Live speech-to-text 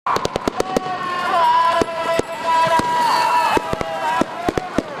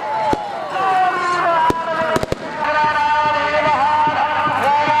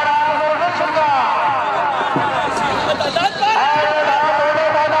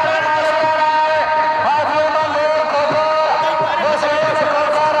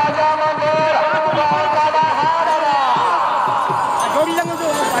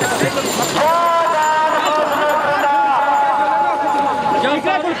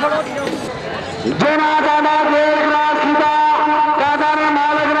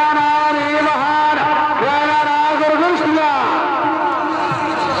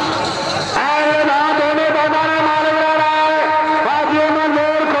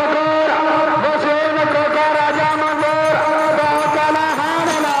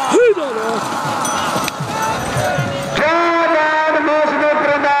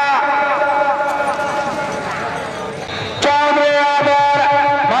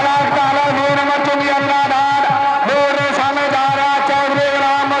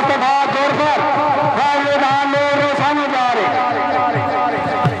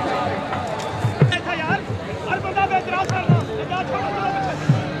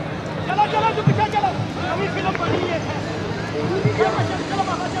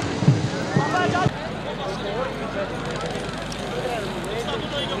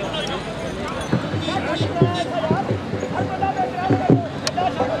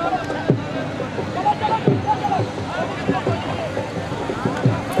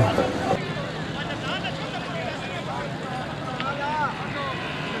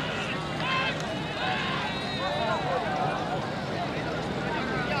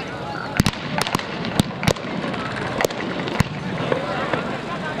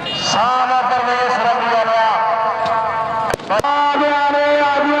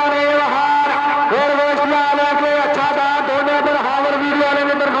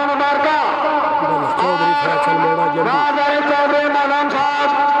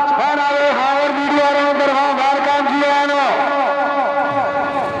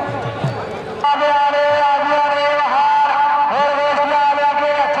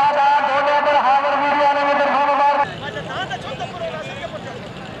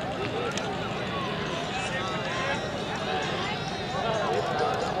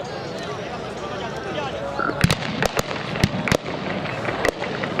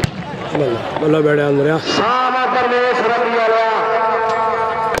बल्ला बैठे अंदर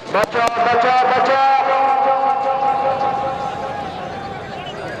बचा बचा बचा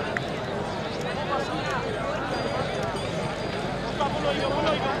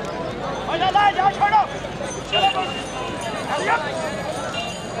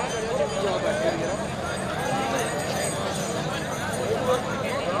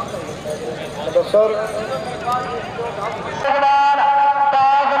सर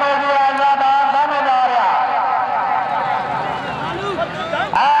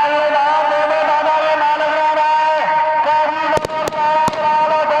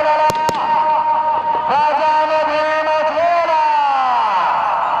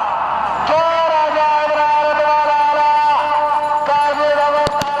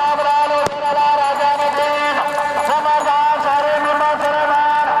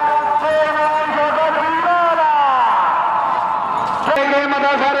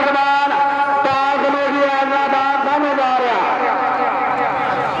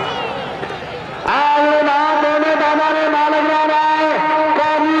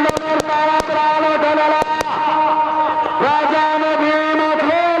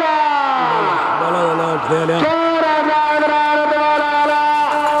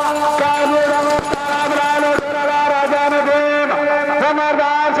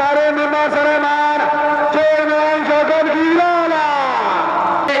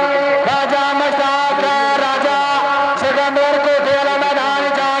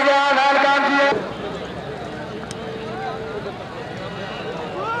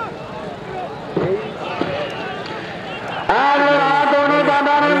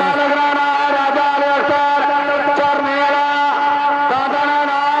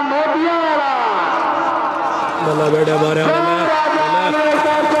बैठे हमारे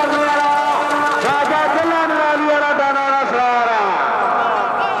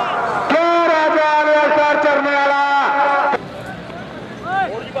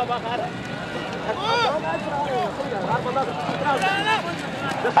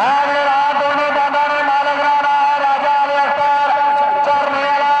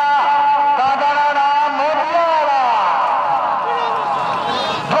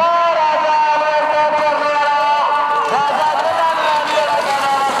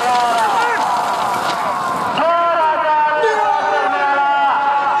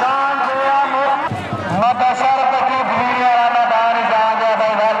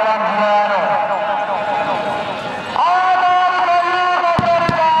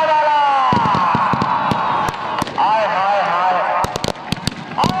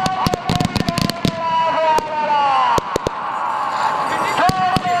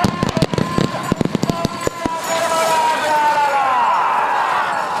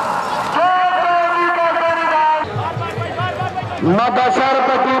दशर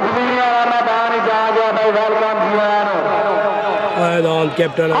पति दुनिया मैदान जा गया भाई वेलकम मैदान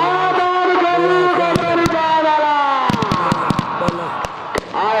कैप्टन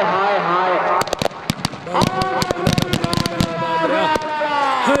हाय हाय हाय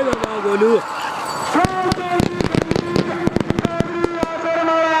गोलू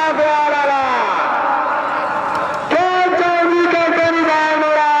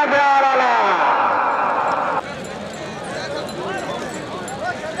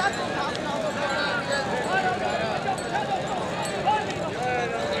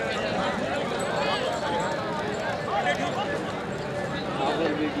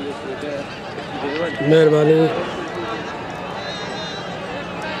मेहरबानी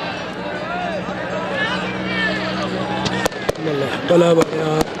भला बढ़िया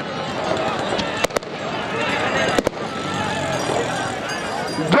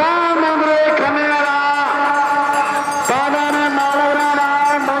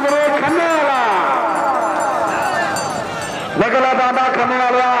निकला दादा खन्ने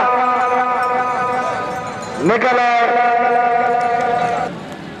वाला निकला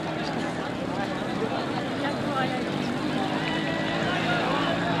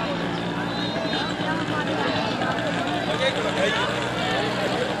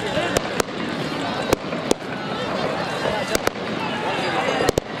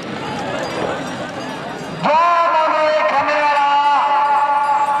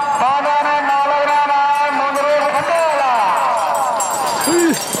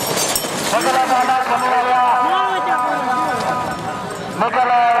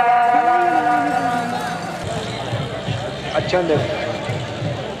अच्छा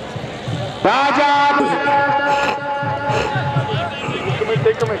राजा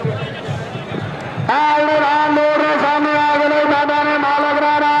सामने आ गए दादा ने माल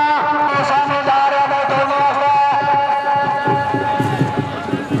लगा रहा सामने जा रहा है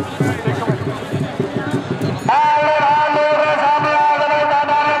सामने आ गए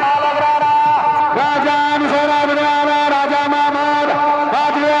दादा ने माल लगा रहा राजा राजा महमूद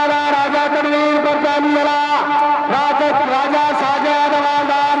राजा तनवीर बरतानी राजा साजाद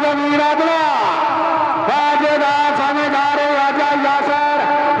हवालदार जमीर अदला राजेदार सामने जा रहे राजा यासर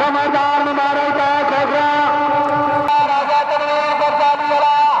कमरदार मुबारक खोखरा राजा तनवीर बरतानी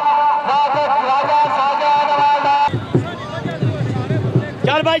राजा साजाद हवालदार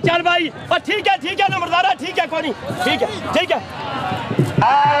चल भाई ठीक है नंबरदारा ठीक है कोई नहीं ठीक है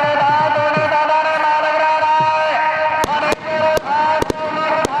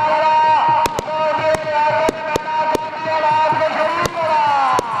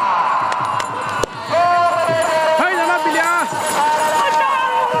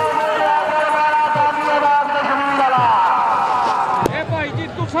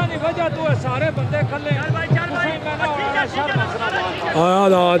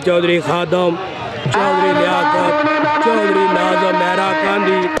आया चौधरी खादम चौधरी लियाकत चौधरी नाजम मेहरा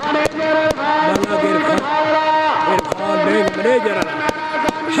कांदी इरफान बैंक मैनेजर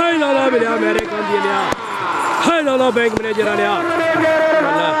है लाला मिलिया मेरे कांदी लिया है लाला बैंक मैनेजर लिया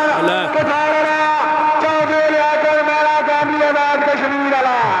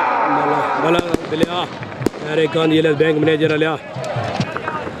मिलिया मेरे कांदी बैंक मैनेजर लिया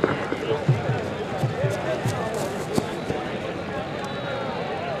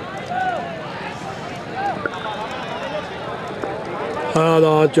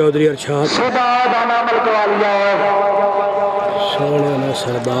चौधरी अरशाद सोने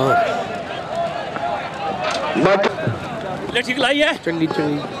सरदार ठीक लाई है चंगी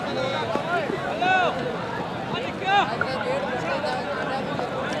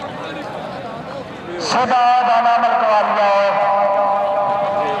सदा दाना मलकवालिया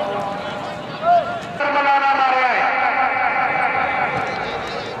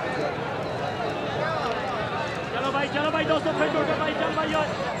चलो भाई दोस्तों फिर भाई चल भाई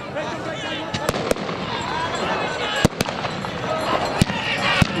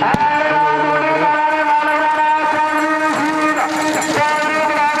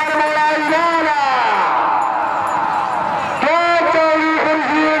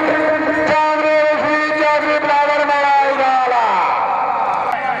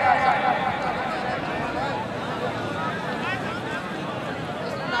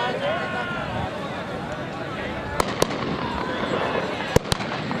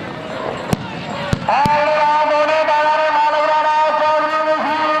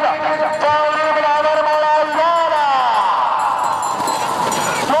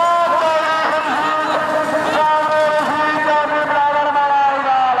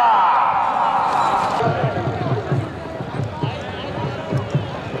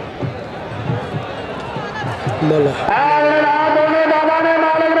बोला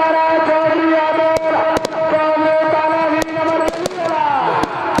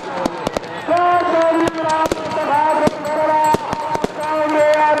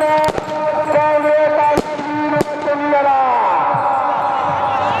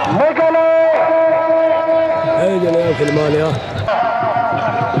फिल्मा लिया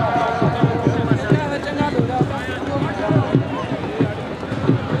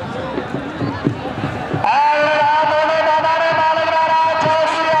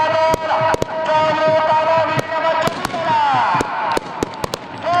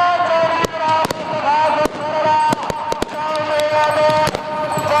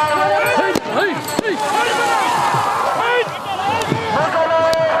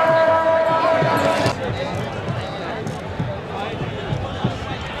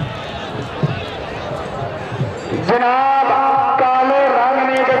जनाब काले रंग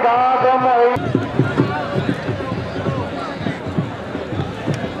ने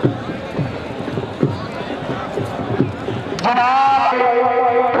जनाब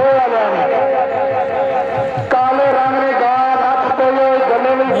काले रंग ने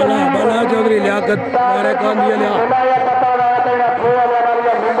बाला चौधरी लियाकत मारे काम दिया लिया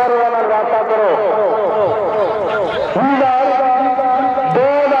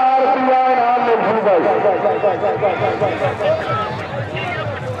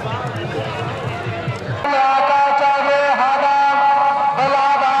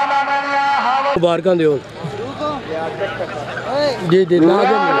मुबारकां दियो जी जी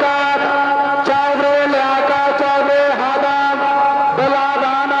लाजम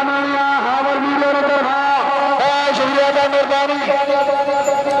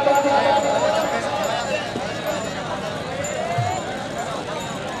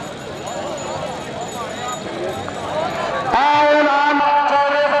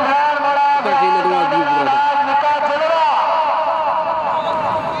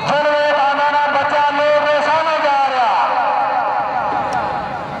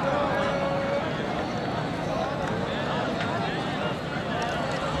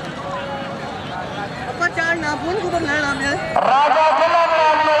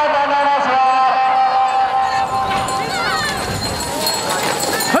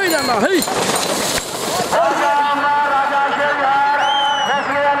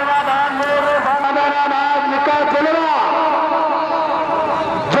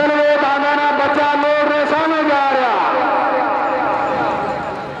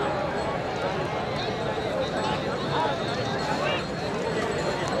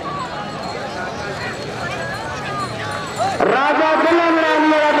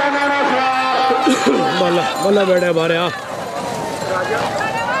बल्ला बैठे हमारे यहाँ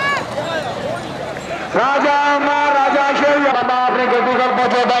राजा महाराजा शेर बंदा अपनी गड्डी कर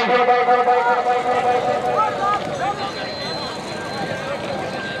पहुंचे भाई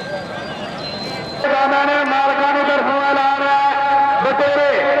मैंने मालकानी तरफ ला रहा है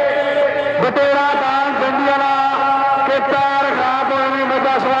बतेरा दान गंडियाला के पैर खराब होने में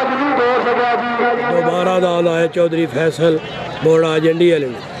 10 वाज नहीं हो सका जी दोबारा दान आए चौधरी फैसल बोड़ा जंडी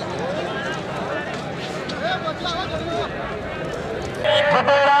वाले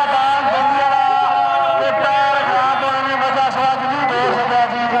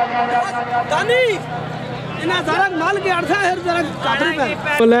माल के अर्थ है जरा काफरी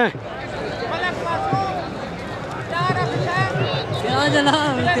पे बोले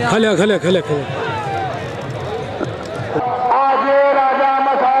खले खले खले खले आज राजा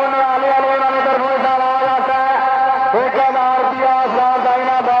मसाउन वाले वाले तरफ से आ जाता है 1000 दिया साल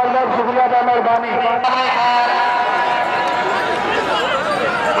दाइना बहुत शुक्रिया का मेहरबानी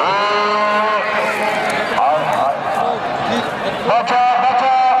बचा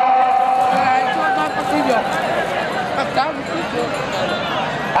बचा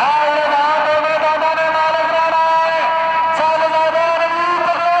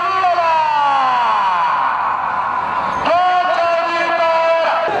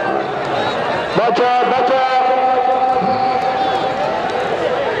बचा बचा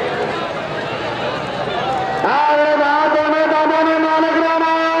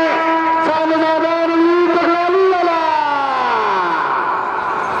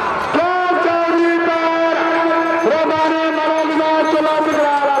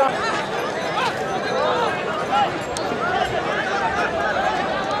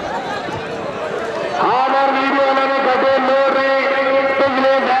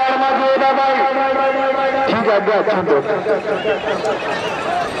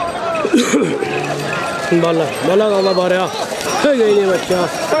बाला बाला गाना बारिया है गई नहीं बच्चा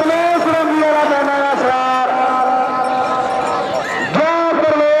प्रवेश रंगियाला दाना सवार जो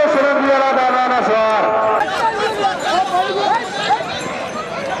प्रवेश रंगियाला दाना सवार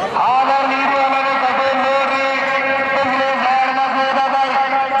आवर वीडियो में कटे लोग पिछले शहर में गोदा भाई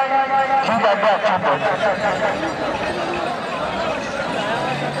ठीक है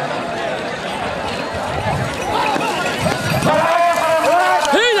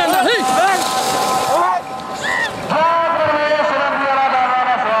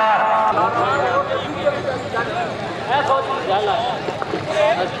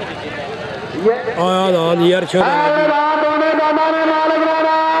आया दान यार शर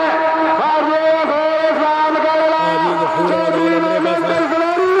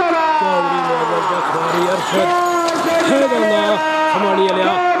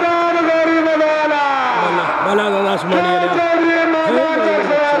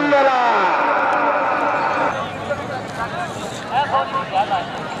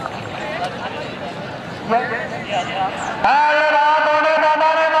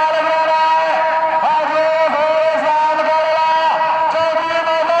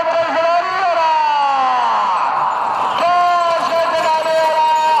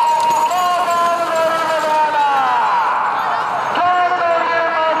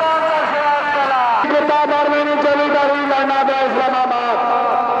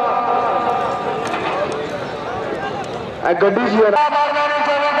गड्डी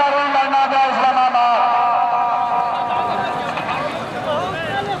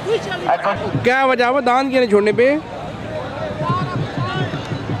क्या वजह है दान के नहीं छोड़ने पे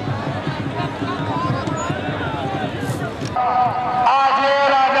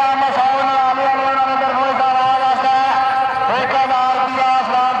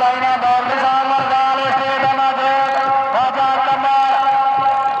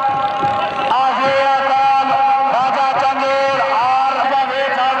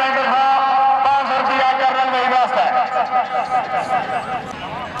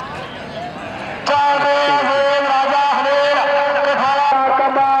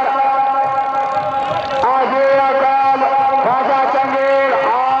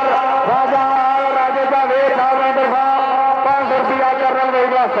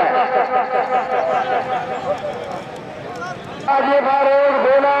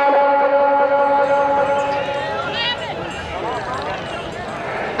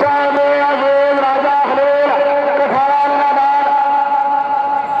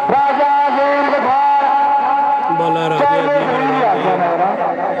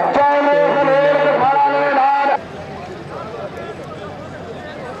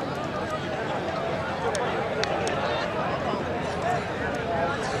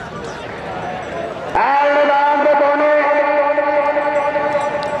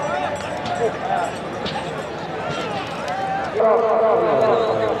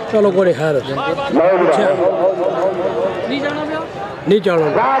चलो कोई खैर नहीं जाना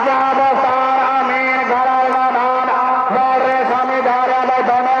राजा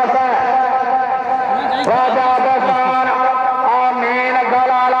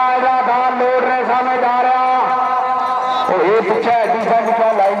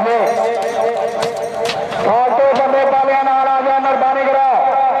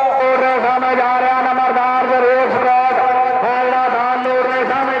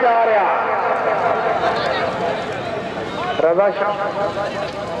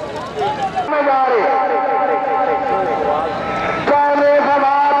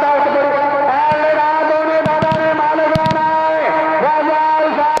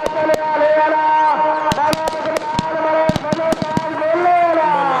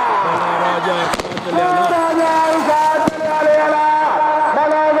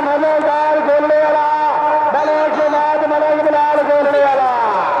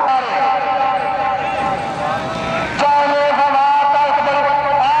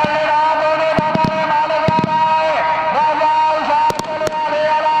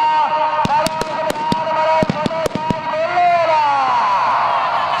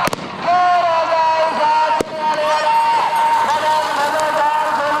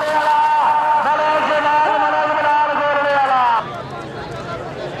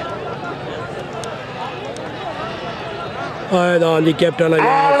आयदान दी कैप्टन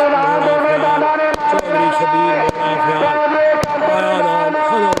चौधरी शबीर आयदान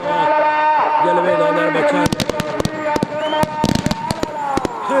जलवे दानर बच्चा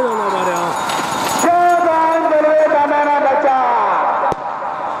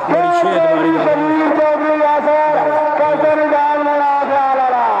बड़ी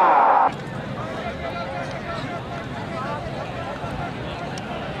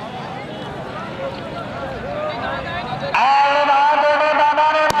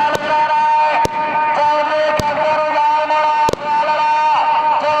शेद मारी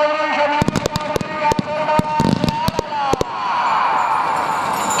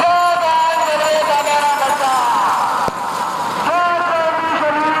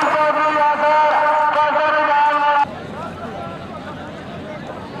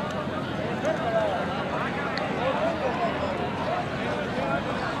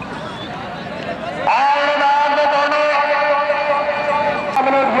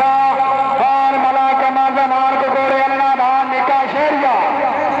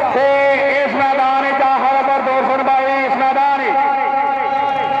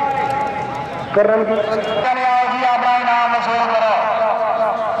करन की चले आओ जी अपना इनाम वसूल करो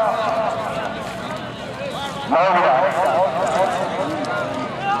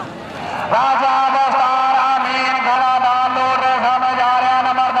राजा दस्तार अमीन घड़ा दान लूट रहे सामने जा रहा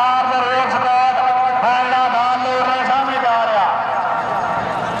नंबरदार जरूर सफेद घड़ा दान लूट रहे सामने जा रहा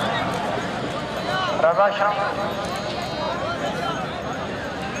रजा शाह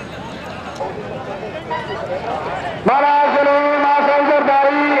महाराज सलीम आसल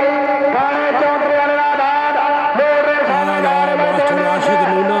सरदारी थाने चौंतरे वाले दान लूट रहे सामने जा रहे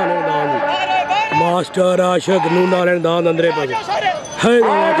मास्टर आशिक नूना ने दान अंदरे पास है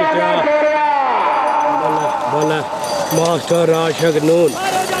दाना चिट्टा बोला मास्टर आशिक नून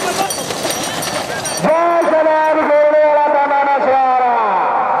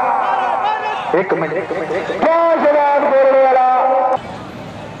एक मिनट जवाब बोलने वाला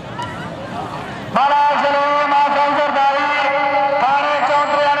महाराज सलीम आसल सरदारी थाने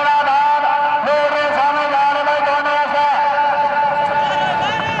चौंतरे वाले दान लूट रहे सामने जा रहे भाई कौन ऐसा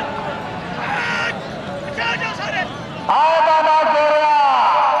आओ दादा गोरिया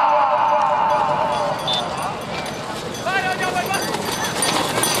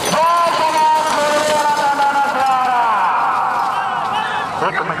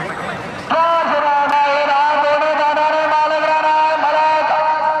एक मिनट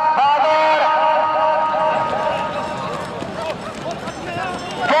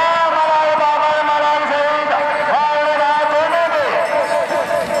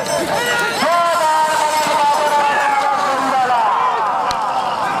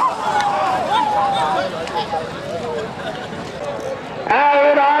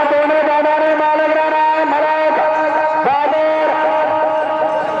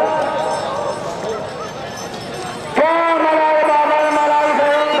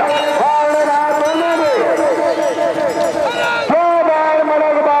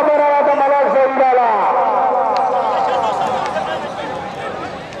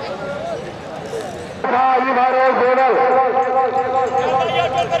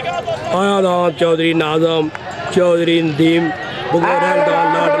आया दान चौधरी नाजम चौधरी नदीम बगैर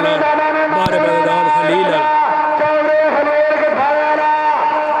दान लाडला बारे दान खलील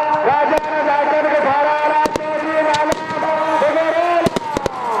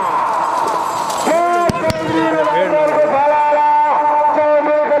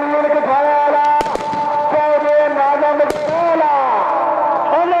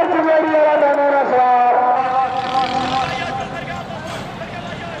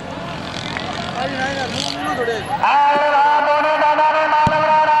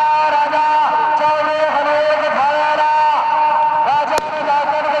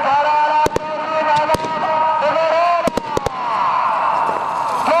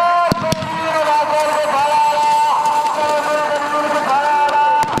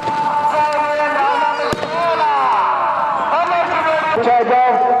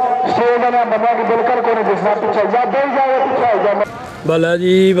भला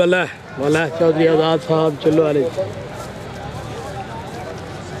जी भला भला चौधरी आजाद साहब चलो वाले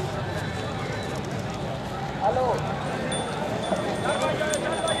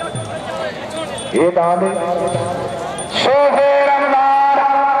ये दान सोफे रमदान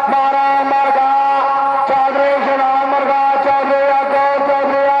मारा मरगा चौधरी सुनाम मरगा चौधरी अकबर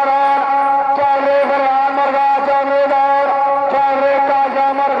चौधरी आरान चौधरी फरहान मरगा चौधरी दौर चौधरी काजा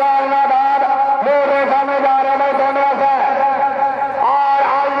मरगा नादान लोग सामने जा रहे भाई दोनों से और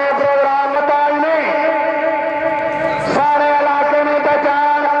आज ये प्रोग्राम बताई नहीं सारे इलाके में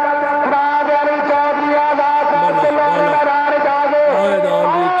पहचान राजानी चौधरी आजाद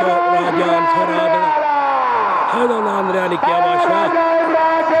क्या बादशाह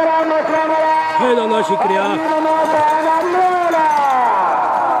है दाना शुक्रिया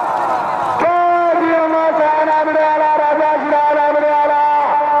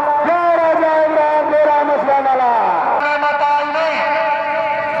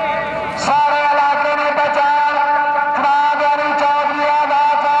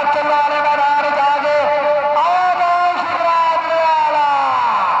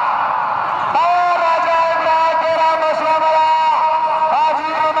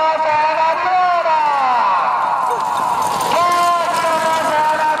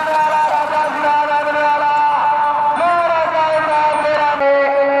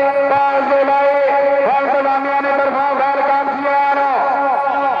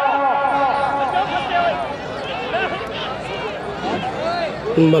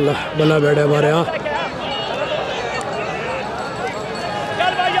बल्ला बल्ला बैठे हमारे यहाँ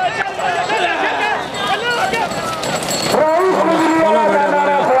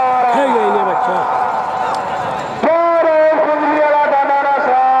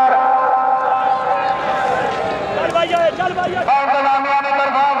इंतजामिया ने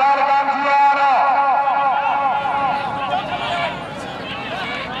तरफा वेलकम किया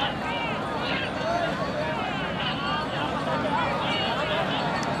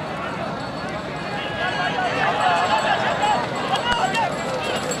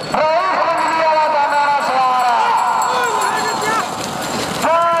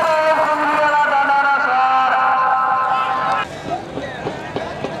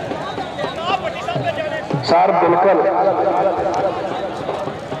सर बिल्कुल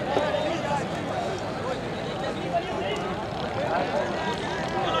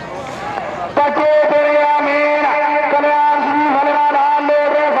पके दुनिया में कल्याण श्री भगवान नाम ले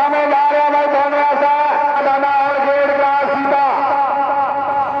रहे समय जा रहे भाई धोने सा दाना और गेट का सीधा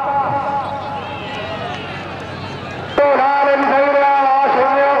तो नारे सही रहा लाश हो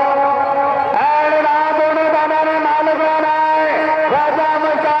एंड ना दोनों दाना ने मालिक बना है राजा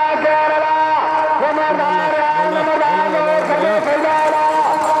मचा केरला जमादार जमादार और सभी सजारा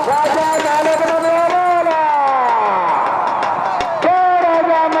राजा जाने बना बोला के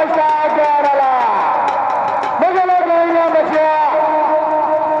राजा मचा केरला बगल गोइया बचा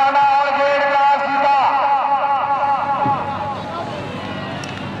दाना और गेट का सीधा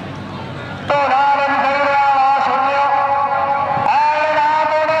तो नारे सही रहा लाश हो एंड ना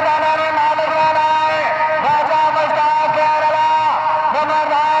दोनों दाना ने मालिक बना है राजा मचा केरला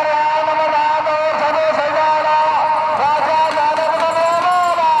जमादार जमादार और सभी सजारा राजा जाने बना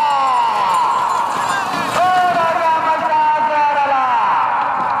बोला के राजा मचा केरला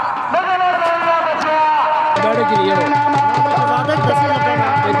बगल गोइया बचा गाड़ी की नहीं है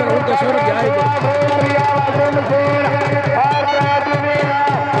इधर उनका शोर क्या है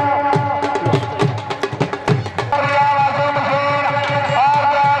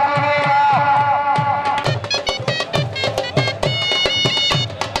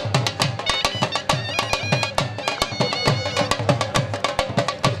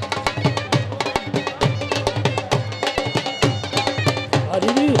हाजी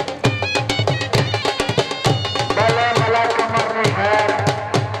जी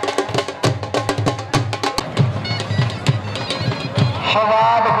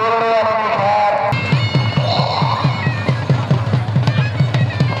शवाद बोलने वाले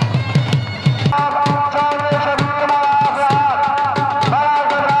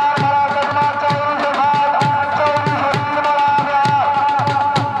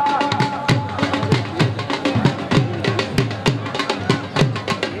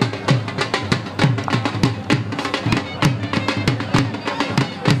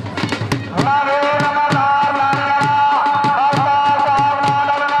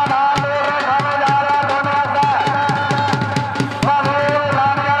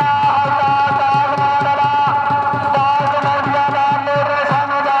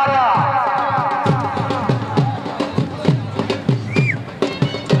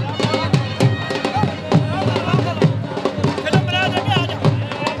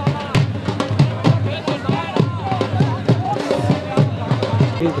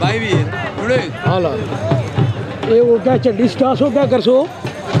खैर भाई भी जुड़े हाँ ला ये वो क्या झंडी स्टास हो क्या कर सो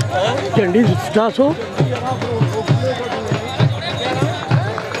झंडी स्टास हो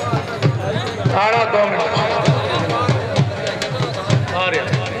आड़ा 2 मिनट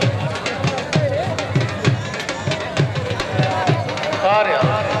आ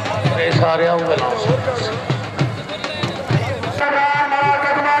रहा ये सारे आऊंगा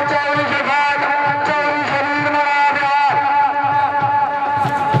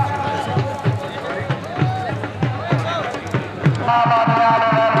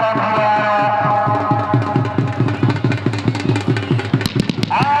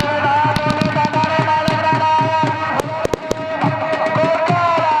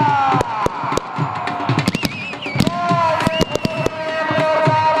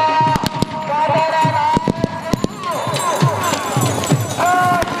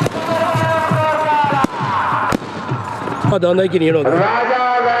दाना की नहीं होगा राजा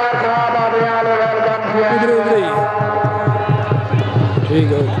साहब आने वेलकम किया इधर उधर ही ठीक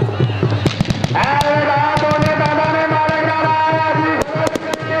है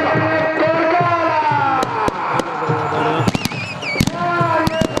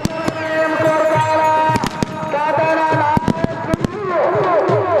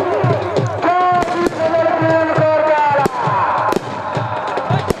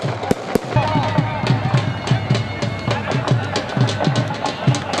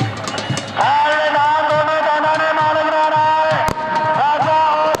दोनों दाना ने मालूम रहा है राजा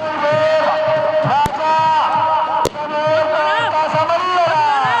और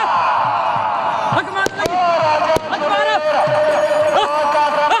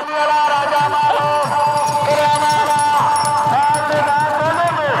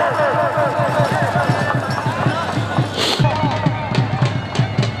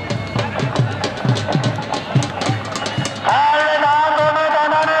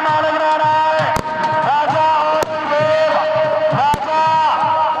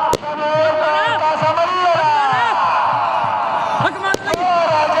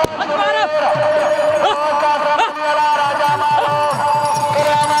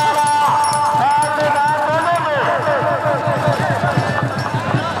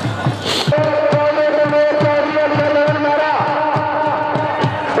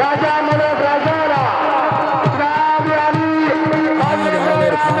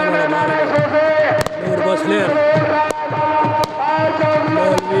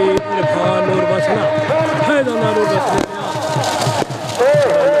बसना है दोनों रो बसने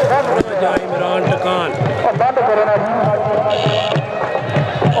राजा इमरान टकान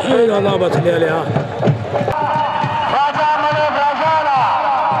है दोनों बसने लिया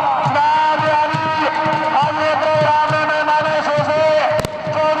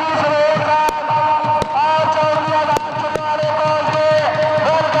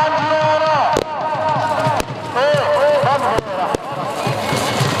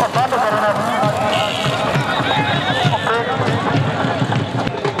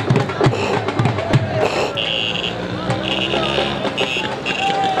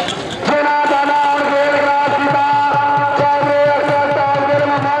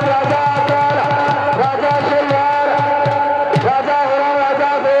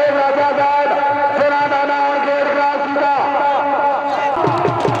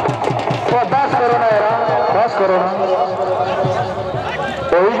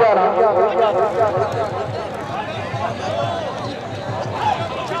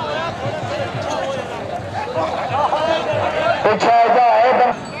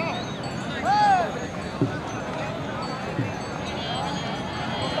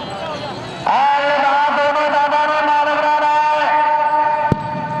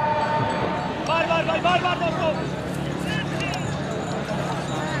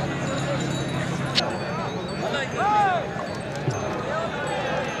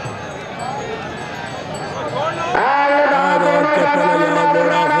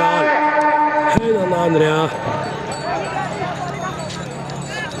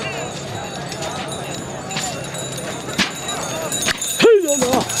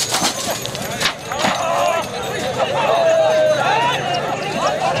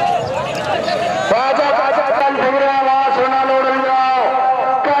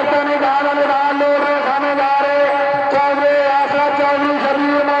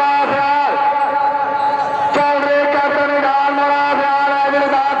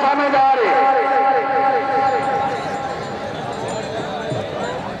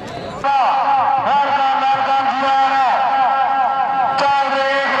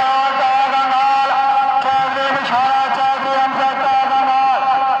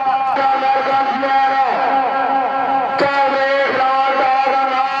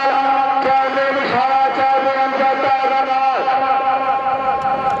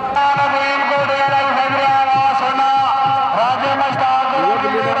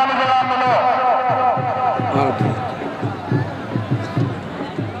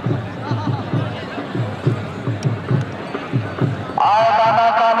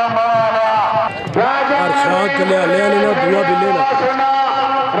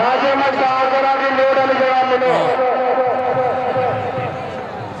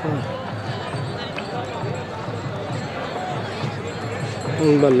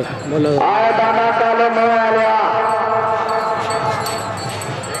बल्ला बल्ला आया दाना काले में आया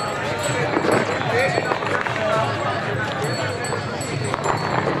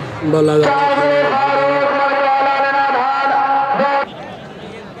बल्ला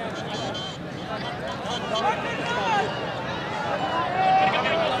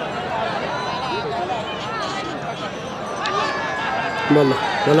बल्ला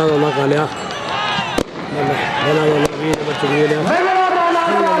बल्ला दोनों खा लिया बल्ला बल्ला दोनों भी बच्चे भी लिया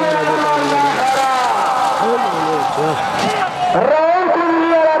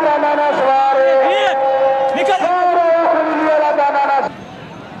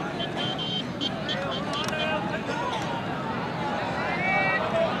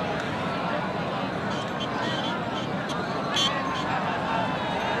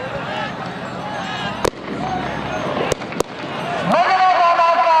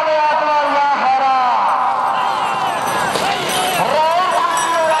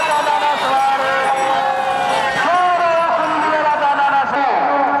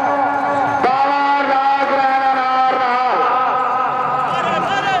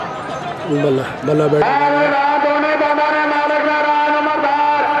बल्ला बल्ला बैठ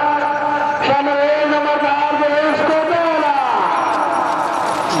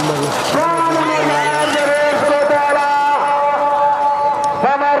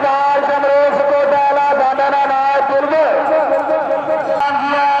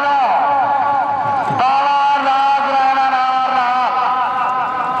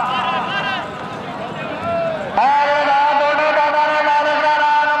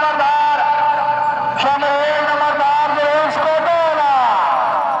Come on!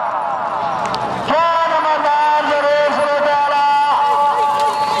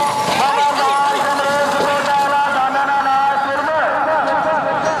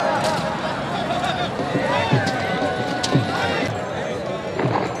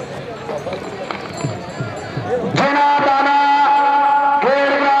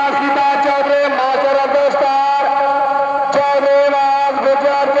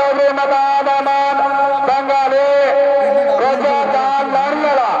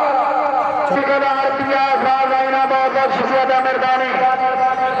 शख्सियत है मेहरबानी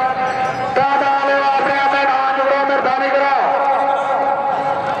तादाले अपने मैदान जुड़ो मेहरबानी करो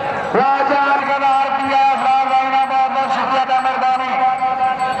राजा गदार किया फरार रहना बहुत शख्सियत है मेहरबानी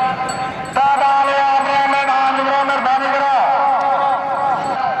तादाले अपने मैदान जुड़ो मेहरबानी करो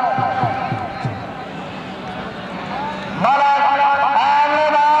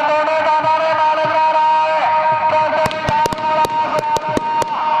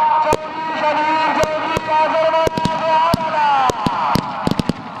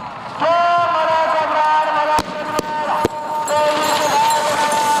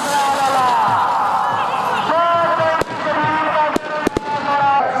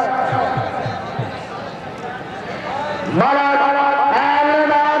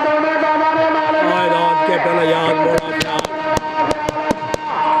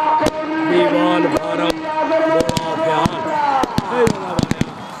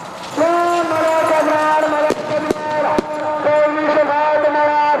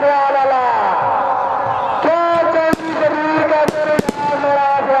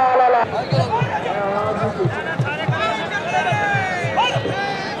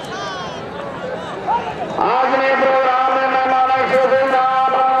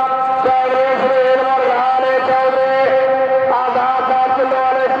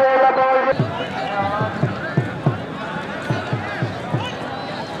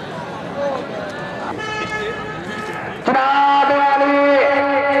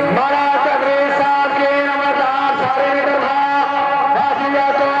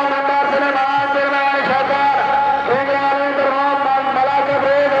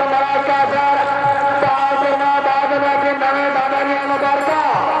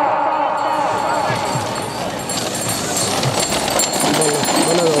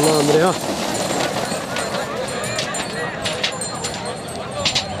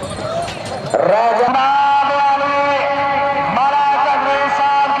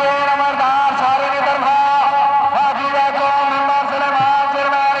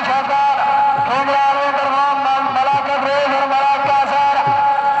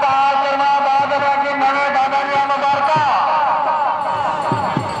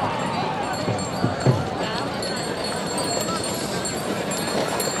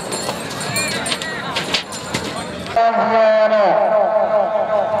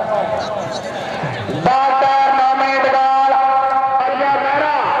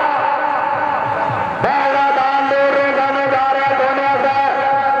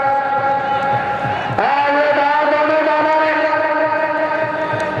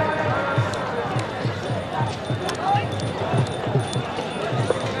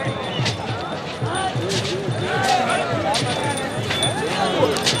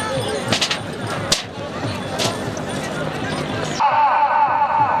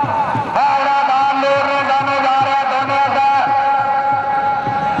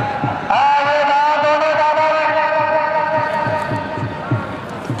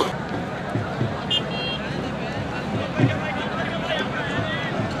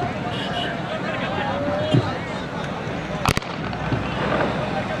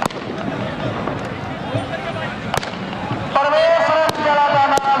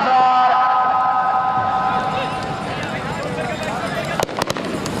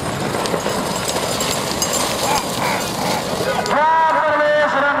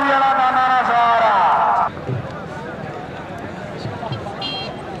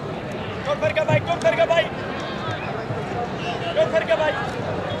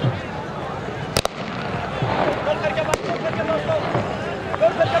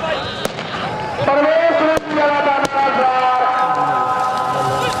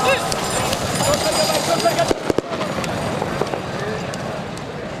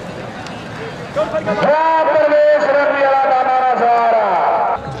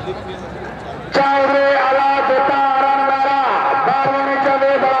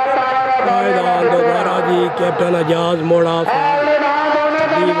कैप्टन आजाज मोड़ा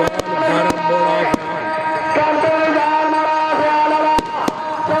दीवान भारत मोड़ा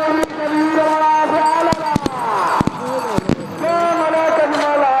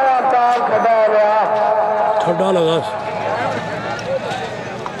ठंडा लगा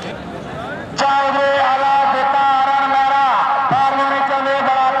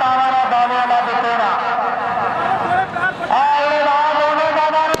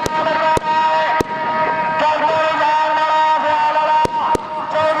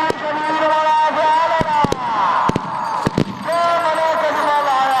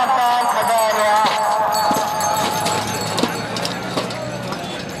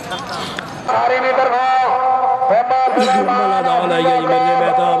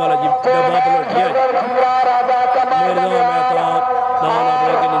मिर्जा मेहताब दान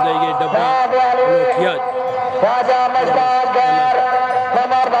अपने के निंदा ये डब्बा लोखिया राजा मजबार